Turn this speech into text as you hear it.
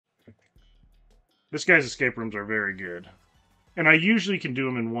This guy's escape rooms are very good. And I usually can do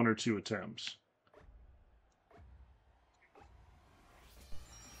them in 1 or 2 attempts.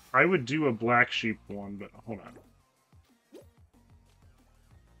 I would do a black sheep one, but hold on.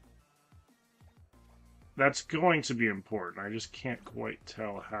 That's going to be important. I just can't quite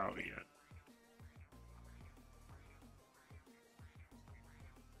tell how yet.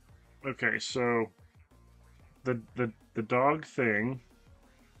 Okay, so the dog thing,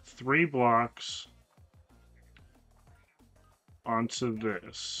 3 blocks onto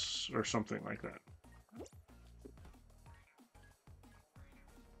this, or something like that.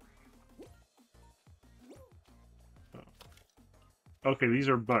 Okay, these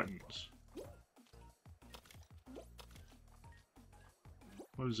are buttons.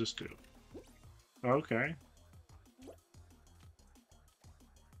 What does this do? Okay.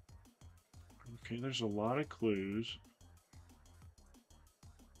 Okay, there's a lot of clues.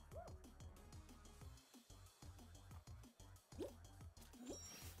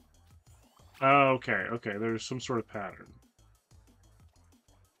 Oh, okay, okay, there's some sort of pattern.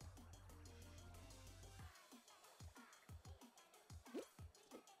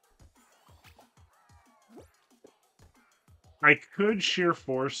 I could sheer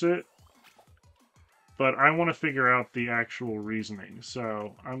force it, but I want to figure out the actual reasoning.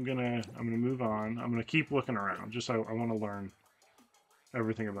 So I'm gonna move on. I'm gonna keep looking around. Just I want to learn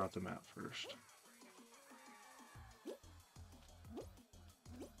everything about the map first.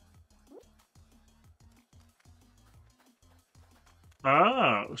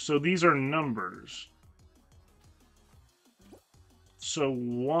 Oh, so these are numbers. So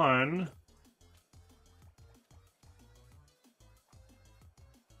 1.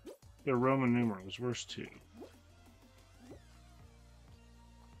 They're Roman numerals. Where's 2?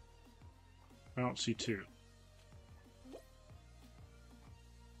 I don't see 2.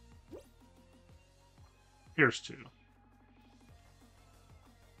 Here's 2.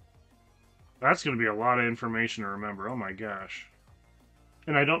 That's going to be a lot of information to remember. Oh my gosh.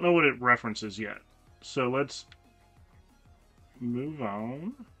 And I don't know what it references yet. So let's move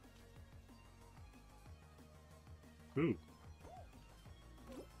on. Ooh.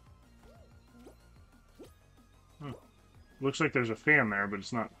 Huh. Looks like there's a fan there, but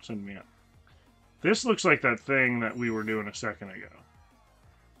it's not sending me up. This looks like that thing that we were doing a second ago.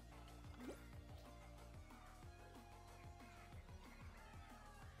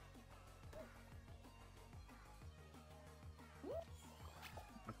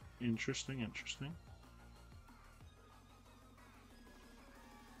 Interesting, interesting.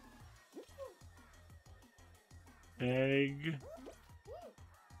 Egg.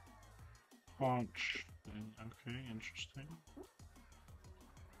 Haunch. Okay, interesting.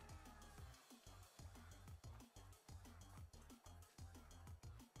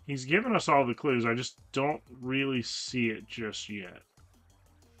 He's given us all the clues. I just don't really see it just yet.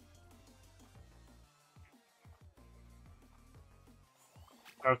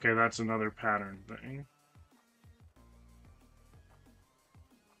 Okay, that's another pattern thing.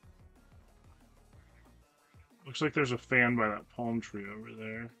 Looks like there's a fan by that palm tree over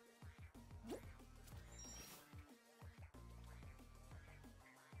there.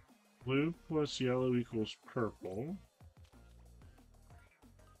 Blue plus yellow equals purple.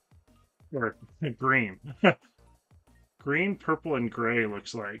 Or green. Green, purple, and gray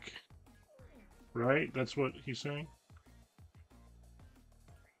looks like. Right? That's what he's saying?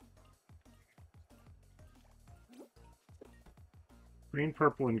 Green,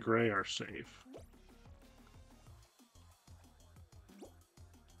 purple, and gray are safe.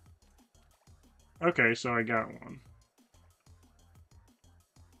 Okay, so I got one.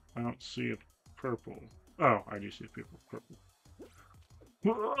 I don't see a purple. Oh, I do see a purple.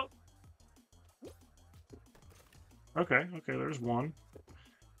 Okay, okay, there's one.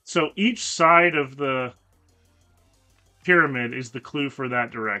 So each side of the pyramid is the clue for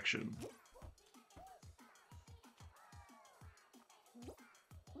that direction.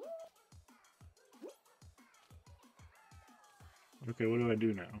 Okay, what do I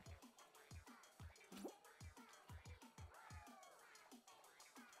do now?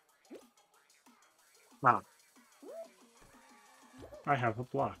 Wow. I have a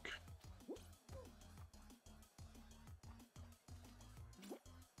block.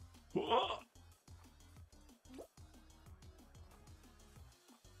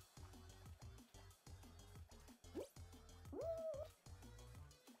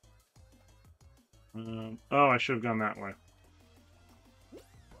 Oh, I should have gone that way.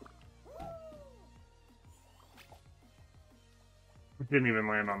 It didn't even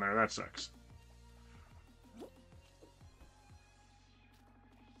land on there. That sucks.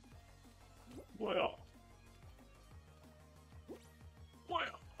 Well,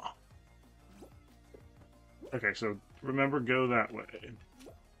 Okay, so remember, go that way.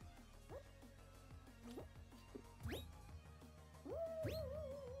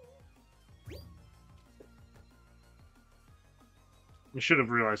 I should have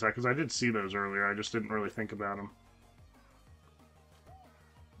realized that, because I did see those earlier. I just didn't really think about them.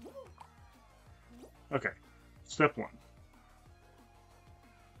 Okay, step one.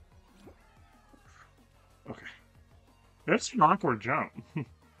 Okay. That's an awkward jump.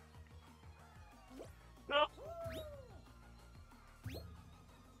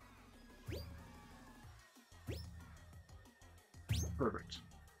 Perfect.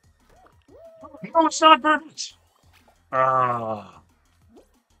 No, it's not perfect! Ah.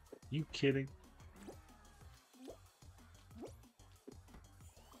 You kidding?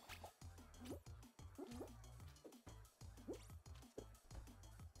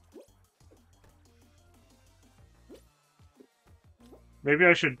 Maybe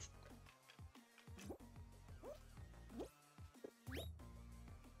I should...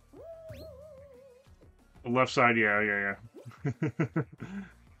 The left side, yeah.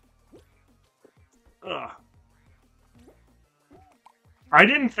 Ugh. I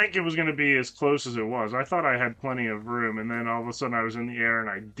didn't think it was going to be as close as it was. I thought I had plenty of room, and then all of a sudden I was in the air and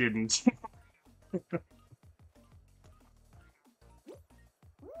I didn't.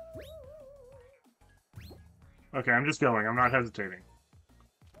 Okay, I'm just going. I'm not hesitating.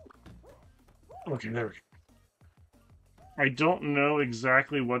 Okay, there we go. I don't know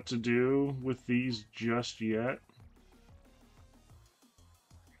exactly what to do with these just yet.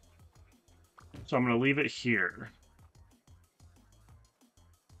 So I'm going to leave it here.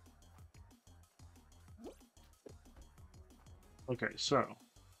 Okay, so...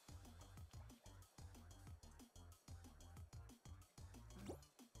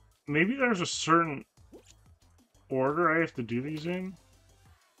 Maybe there's a certain order I have to do these in?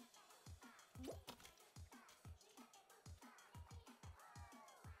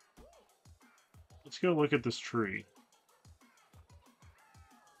 Let's go look at this tree.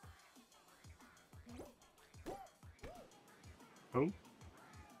 Oh.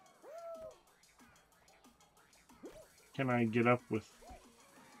 Can I get up with...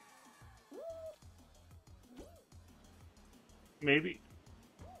 Maybe?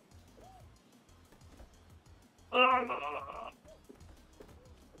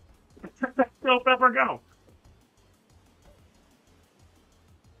 Go, Pepper, go!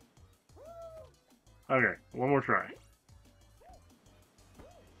 Okay, one more try.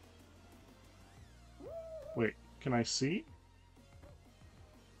 Wait, can I see?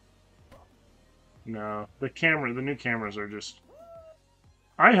 No, the new cameras are just...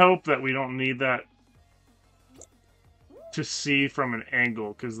 I hope that we don't need that to see from an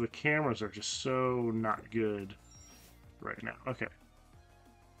angle, because the cameras are just so not good right now. Okay.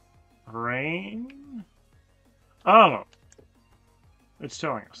 Rain? Oh! It's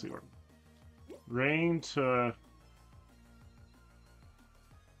telling us the order. Rain to...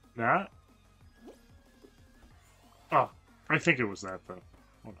 that? Oh, I think it was that, though.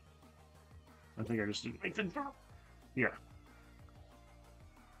 Hold on. I think I just didn't make the drop. Yeah.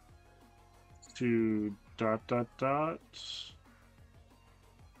 To... dot, dot, dot...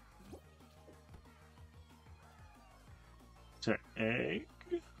 to egg...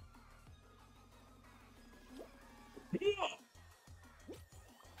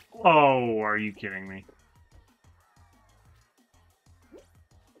 Oh, are you kidding me?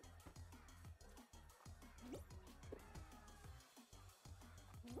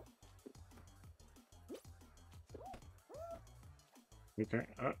 Okay.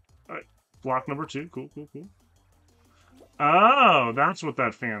 Block number 2. Cool. Oh, that's what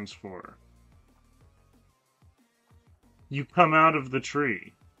that fan's for. You come out of the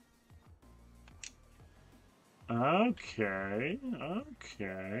tree. Okay.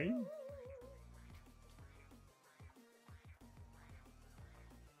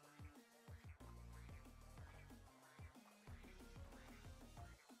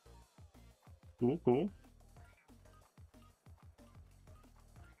 Cool.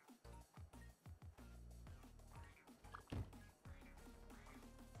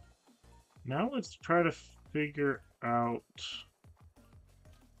 Now let's try to figure out...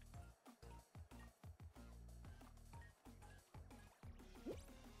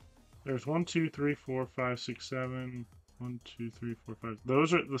 There's 1, 2, 3, 4, 5, 6, 7. 1, 2, 3, 4, 5.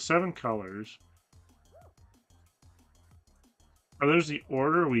 Those are the 7 colors. Are those the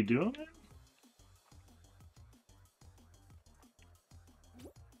order we do them in?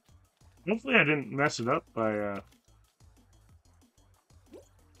 Hopefully I didn't mess it up by,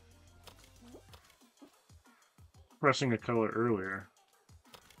 pressing a color earlier.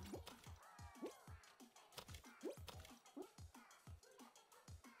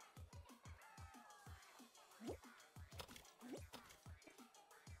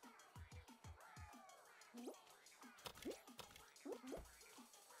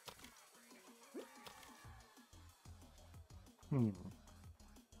 Hmm.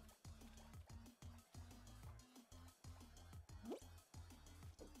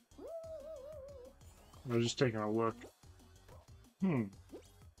 I was just taking a look. Hmm.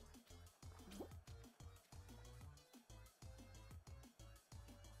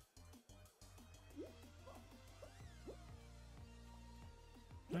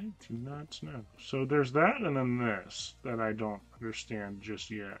 I do not know. So there's that and then this that I don't understand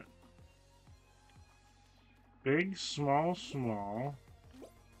just yet. Big, small, small.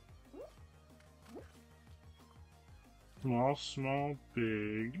 Small, small,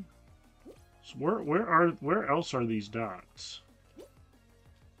 big. So where else are these dots?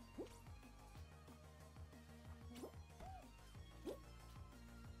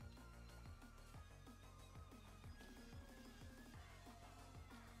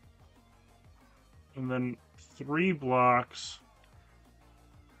 And then 3 blocks.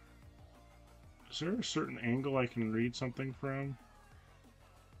 Is there a certain angle I can read something from?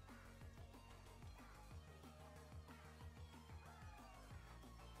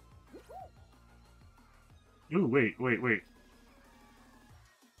 Ooh, wait.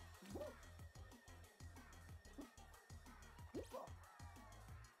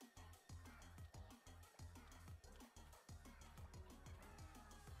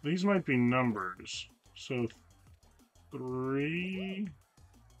 These might be numbers. So 3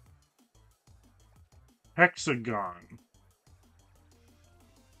 hexagon.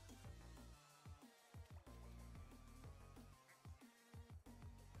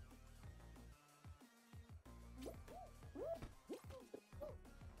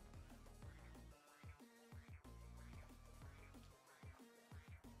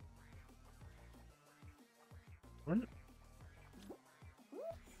 What?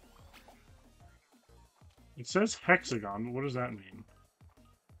 It says hexagon. What does that mean?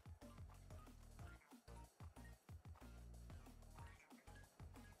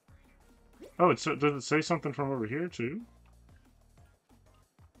 Oh, does it say something from over here too?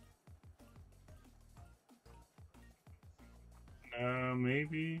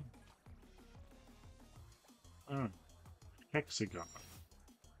 Maybe. Oh, hexagon.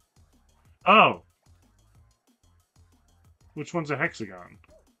 Oh, which one's a hexagon?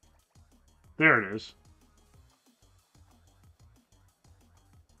 There it is.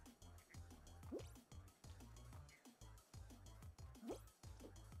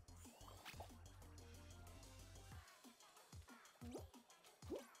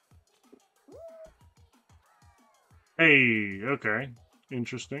 Hey, okay.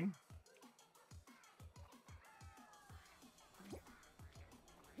 Interesting.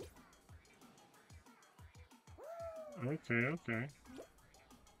 Okay.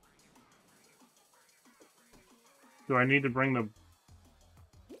 Do I need to bring the...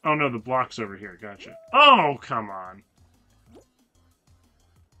 Oh, no, the block's over here. Gotcha. Oh, come on.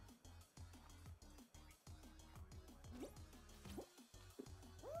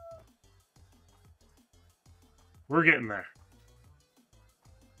 We're getting there.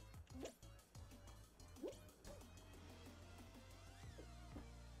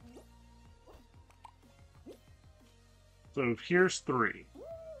 So here's 3.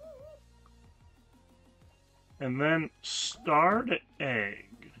 And then star to egg.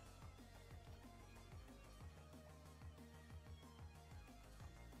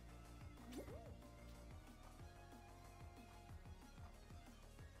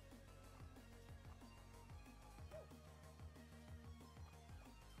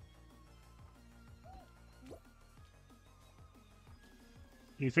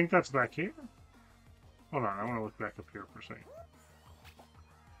 You think that's back here? Hold on, I want to look back up here for a second.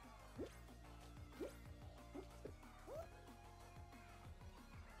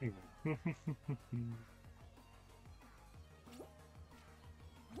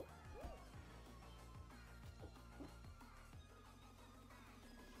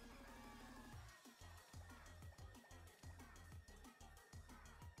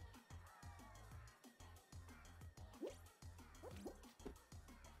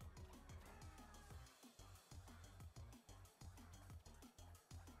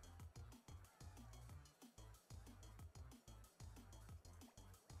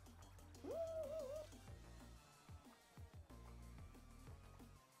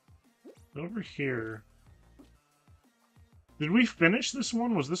 Over here. Did we finish this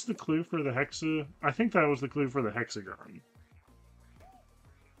one? Was this the clue for the hexa? I think that was the clue for the hexagon.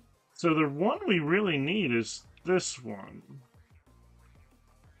 So the one we really need is this one.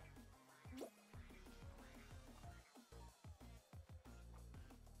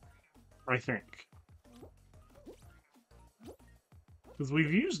 I think. Because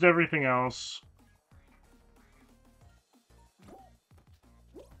we've used everything else.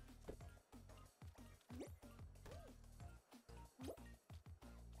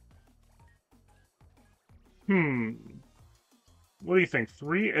 What do you think?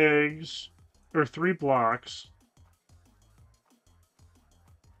 3 eggs, or 3 blocks.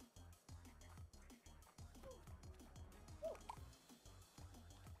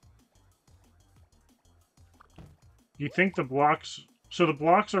 You think the blocks... So the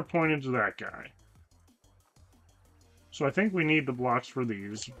blocks are pointed to that guy. So I think we need the blocks for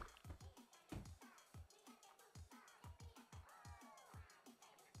these.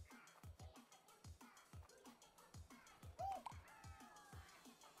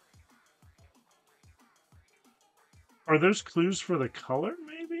 Are those clues for the color,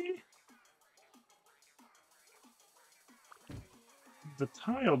 maybe? The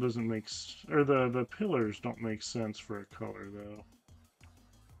tile doesn't make... Or the pillars don't make sense for a color, though.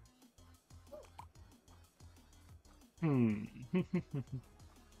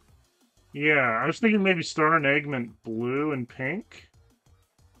 Yeah, I was thinking maybe star and egg meant blue and pink.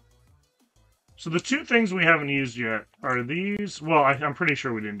 So the 2 things we haven't used yet are these. Well, I'm pretty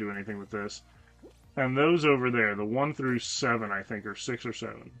sure we didn't do anything with this. And those over there, the 1 through 7, I think, or 6 or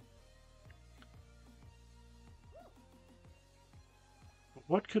 7. But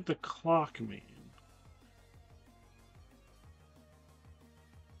what could the clock mean?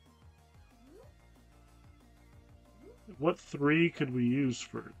 What 3 could we use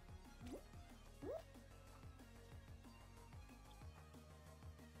for...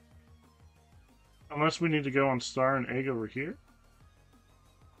 Unless we need to go on star and egg over here?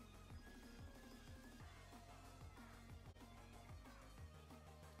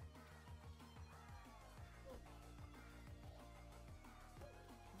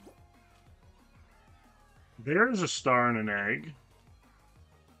 There's a star and an egg.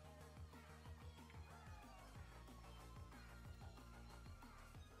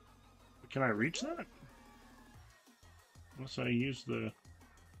 Can I reach that? Unless I use the...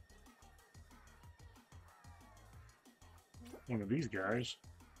 one of these guys.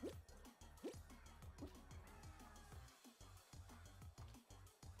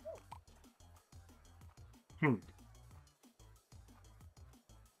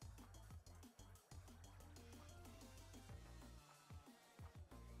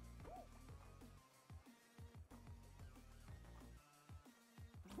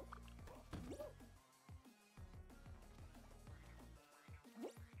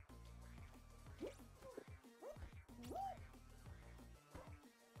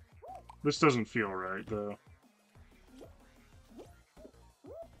 This doesn't feel right, though.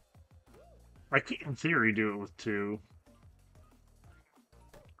 I could, in theory, do it with 2.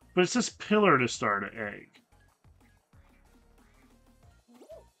 But it says pillar to start an egg.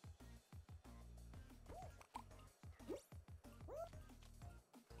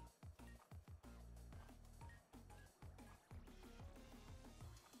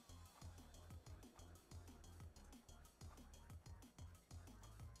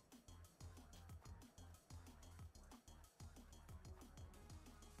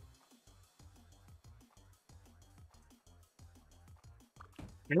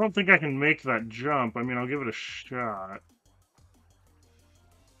 I don't think I can make that jump. I mean, I'll give it a shot.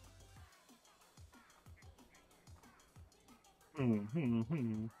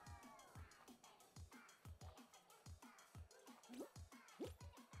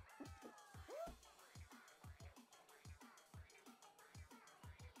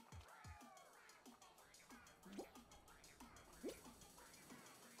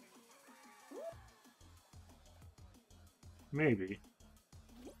 Maybe.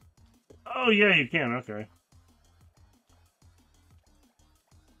 Oh, yeah, you can. Okay.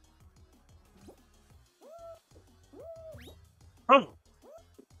 Oh!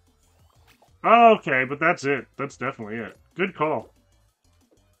 Okay, but that's it. That's definitely it. Good call.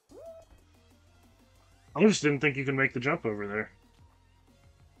 I just didn't think you could make the jump over there.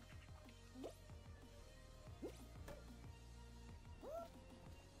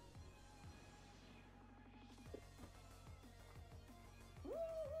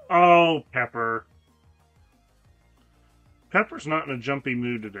 Oh, Pepper. Pepper's not in a jumpy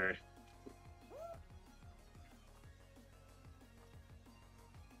mood today.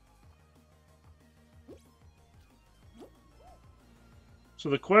 So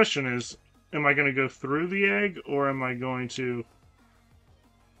the question is, am I going to go through the egg, or am I going to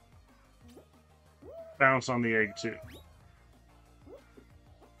bounce on the egg too?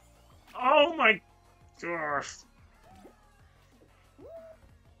 Oh my gosh.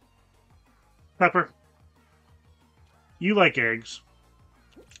 Pepper, you like eggs.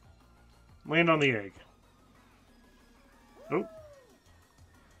 Land on the egg. Oh.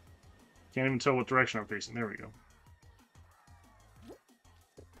 Can't even tell what direction I'm facing. There we go.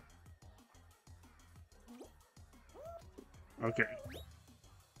 Okay.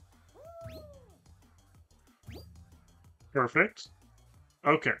 Perfect.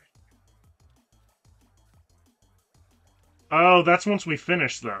 Okay. Oh, that's once we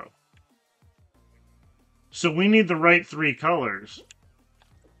finish, though. So we need the right 3 colors.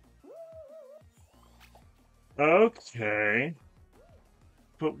 Okay.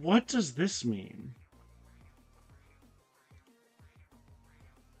 But what does this mean?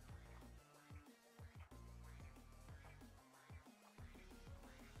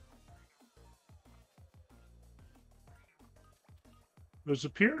 Those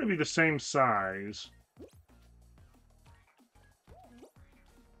appear to be the same size.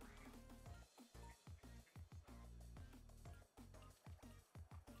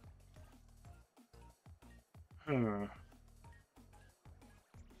 Huh.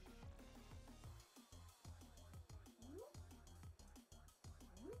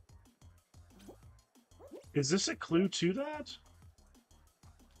 Is this a clue to that?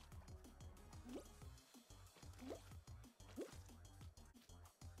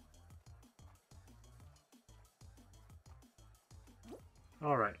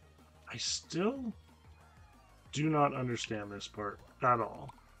 Alright. I still do not understand this part at all.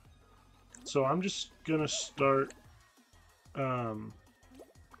 So I'm just gonna start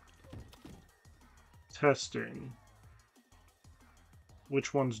testing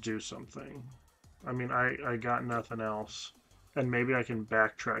which ones do something. I mean, I got nothing else. And maybe I can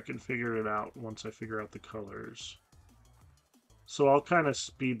backtrack and figure it out once I figure out the colors. So I'll kind of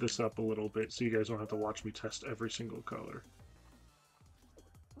speed this up a little bit so you guys don't have to watch me test every single color.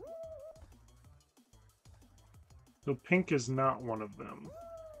 So pink is not one of them.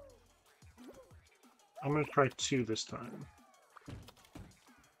 I'm going to try 2 this time.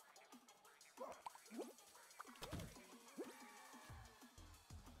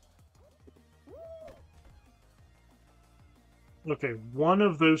 Okay, one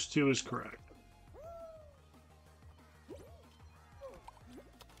of those 2 is correct.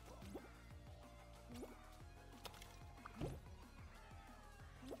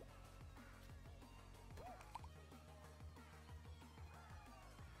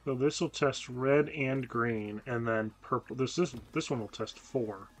 So this will test red and green, and then purple. This one will test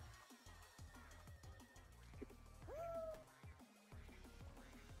 4.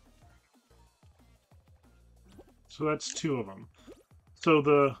 So that's 2 of them. So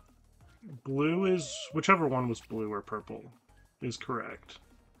the blue is whichever one was blue or purple is correct.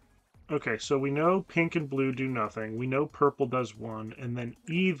 Okay, so we know pink and blue do nothing. We know purple does 1, and then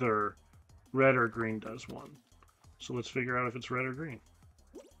either red or green does 1. So let's figure out if it's red or green.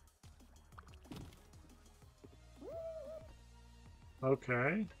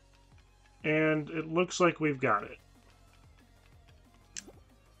 Okay. And it looks like we've got it.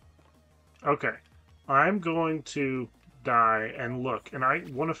 Okay. I'm going to die and look, and I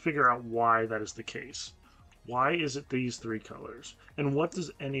want to figure out why that is the case. Why is it these 3 colors? And what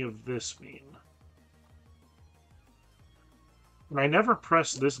does any of this mean? And I never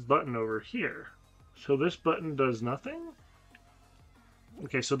press this button over here. So this button does nothing?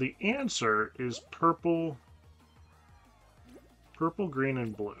 Okay, so the answer is purple, green,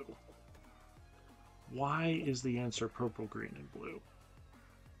 and blue. Why is the answer purple, green, and blue?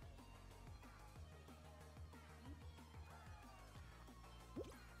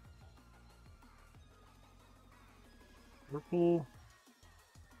 Purple.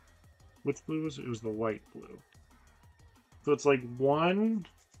 Which blue was it? It was the light blue. So it's like 1.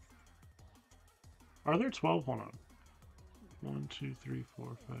 Are there 12? Hold on. 1, 2, 3,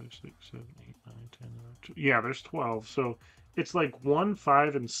 4, 5, 6, 7, 8, 9, 10, 11, 12. Yeah, there's 12. So it's like 1,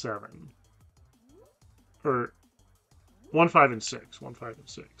 5, and 7. Or 1, 5, and 6. 1, 5, and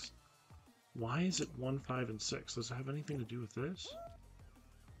 6. Why is it 1, 5, and 6? Does it have anything to do with this?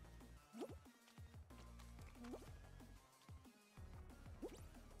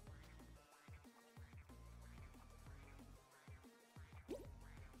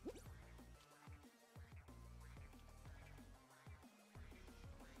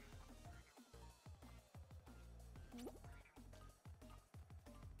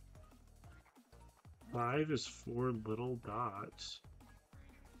 Five is 4 little dots.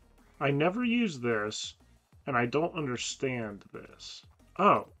 I never use this, and I don't understand this.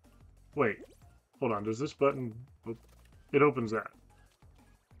 Oh, wait. Hold on. Does this button... It opens that.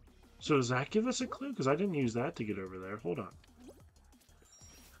 So does that give us a clue? Because I didn't use that to get over there. Hold on.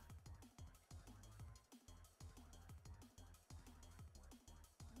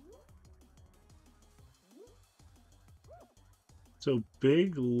 So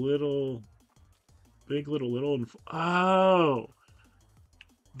big, little, and... Oh!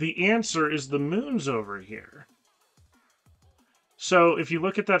 The answer is the moon's over here. So if you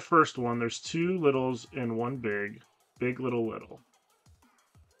look at that first one, there's two littles and one big. Big, little, little.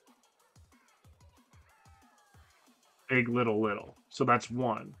 Big, little, little. So that's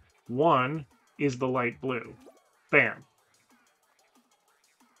one. One is the light blue. Bam.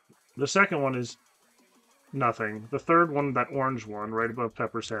 The second one is nothing. The third one, that orange one, right above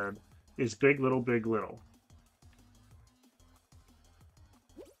Pepper's head, is big, little, big, little.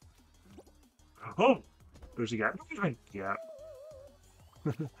 Oh! There's a gap. Yeah.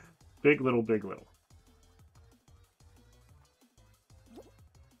 Big, little, big, little.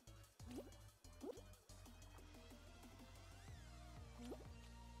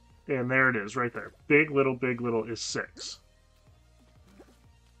 And there it is, right there. Big, little is 6.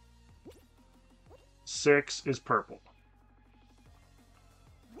 6 is purple.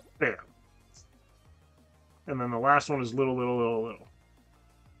 Bam. And then the last one is little, little, little, little.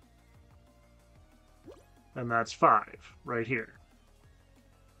 And that's 5, right here.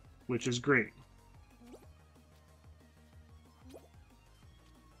 Which is green.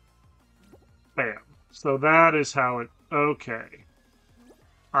 Bam. So that is how it... Okay.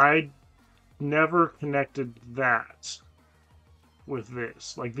 I never connected that with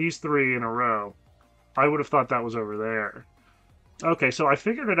this. Like, these 3 in a row, I would have thought that was over there. Okay, so I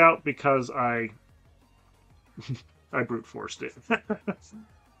figured it out because I brute forced it.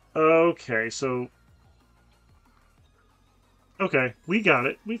 Okay, so... Okay, we got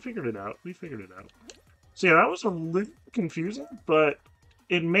it. We figured it out. We figured it out. So yeah, that was a little confusing, but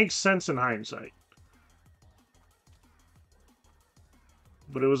it makes sense in hindsight.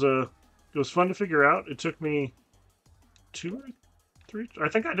 But it was fun to figure out. It took me 2 or 3... I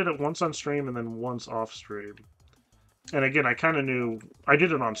think I did it once on stream and then once off stream. And again, I kind of knew... I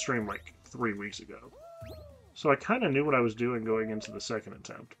did it on stream like 3 weeks ago. So I kind of knew what I was doing going into the second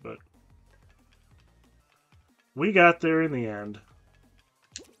attempt, but... We got there in the end.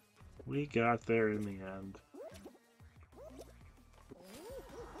 We got there in the end.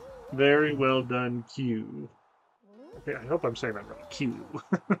 Very well done, Keeiiuu. Okay, I hope I'm saying that right. Keeiiuu.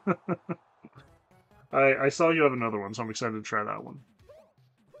 I saw you have another one, so I'm excited to try that one.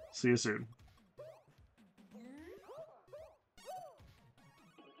 See you soon.